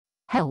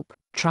Help,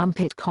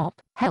 Trumpet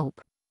Cop,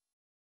 help.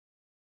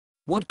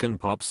 What can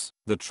Pops,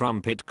 the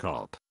Trumpet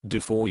Cop,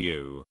 do for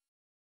you?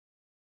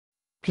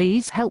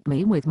 Please help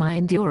me with my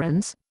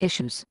endurance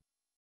issues.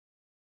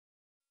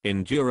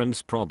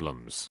 Endurance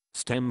problems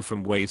stem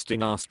from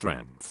wasting our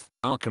strength,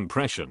 our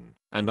compression,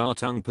 and our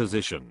tongue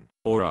position,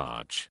 or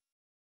arch.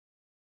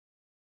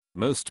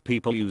 Most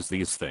people use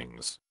these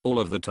things all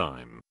of the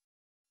time.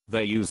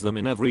 They use them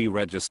in every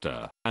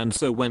register, and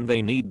so when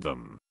they need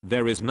them,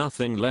 there is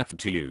nothing left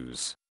to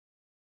use.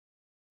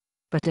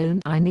 But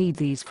don't I need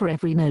these for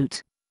every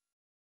note?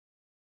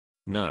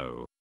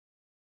 No.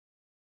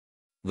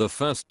 The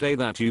first day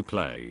that you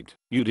played,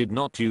 you did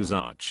not use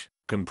arch,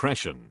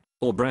 compression,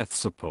 or breath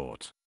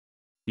support.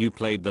 You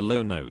played the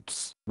low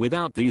notes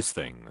without these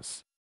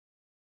things.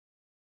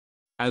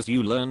 As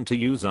you learned to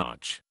use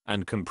arch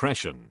and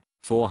compression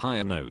for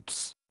higher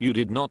notes, you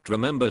did not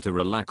remember to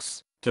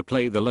relax to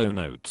play the low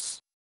notes.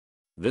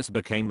 This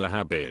became the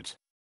habit.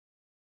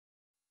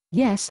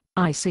 Yes,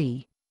 I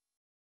see.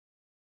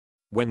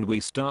 When we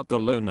start the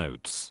low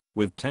notes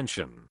with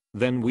tension,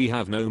 then we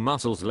have no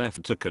muscles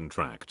left to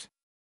contract.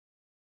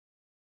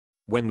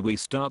 When we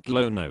start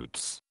low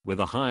notes with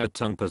a higher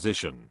tongue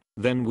position,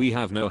 then we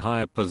have no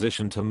higher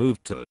position to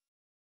move to.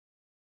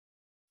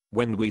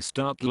 When we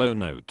start low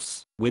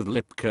notes with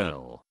lip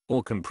curl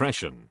or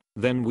compression,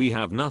 then we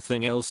have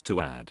nothing else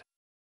to add.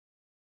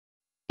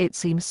 It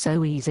seems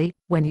so easy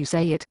when you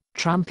say it,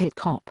 Trumpet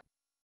Cop.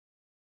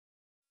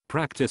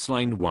 Practice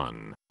line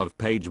 1 of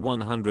page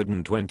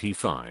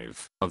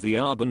 125 of the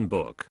Urban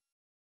book.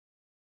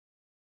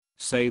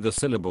 Say the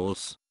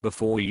syllables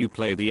before you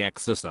play the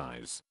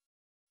exercise.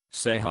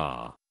 Say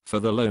ha for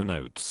the low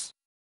notes.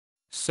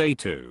 Say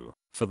to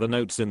for the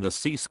notes in the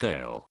C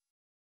scale.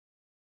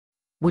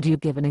 Would you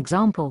give an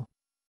example?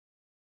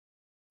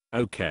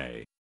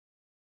 Okay.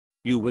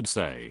 You would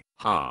say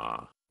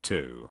ha,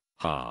 to,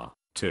 ha,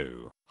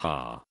 to,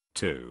 ha,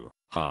 to,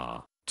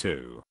 ha,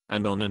 to,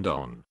 and on and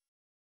on.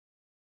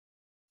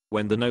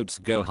 When the notes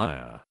go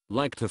higher,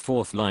 like to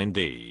fourth line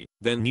D,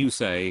 then you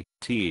say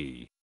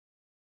T.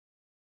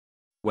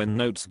 When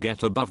notes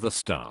get above the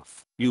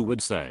stuff, you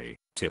would say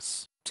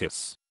tis,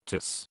 tis,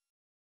 tis.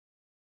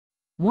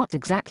 What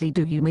exactly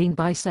do you mean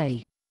by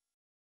say?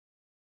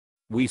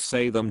 We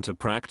say them to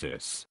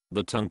practice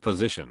the tongue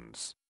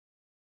positions.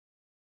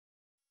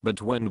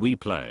 But when we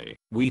play,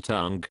 we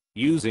tongue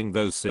using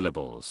those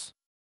syllables.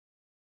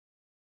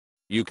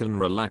 You can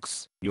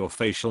relax your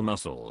facial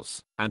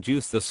muscles and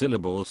use the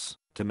syllables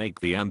to make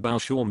the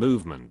embouchure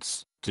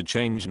movements to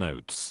change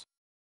notes.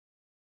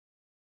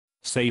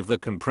 Save the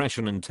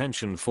compression and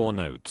tension for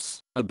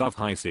notes above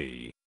high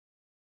C.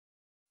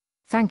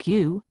 Thank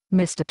you,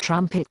 Mr.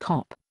 Trumpet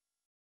Cop.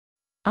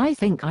 I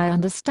think I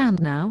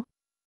understand now.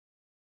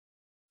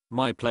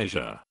 My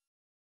pleasure.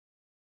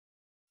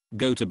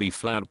 Go to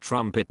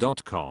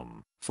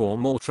bflattrumpet.com for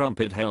more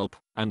trumpet help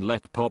and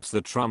let Pops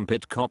the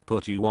Trumpet Cop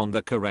put you on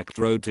the correct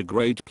road to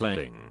great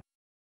playing.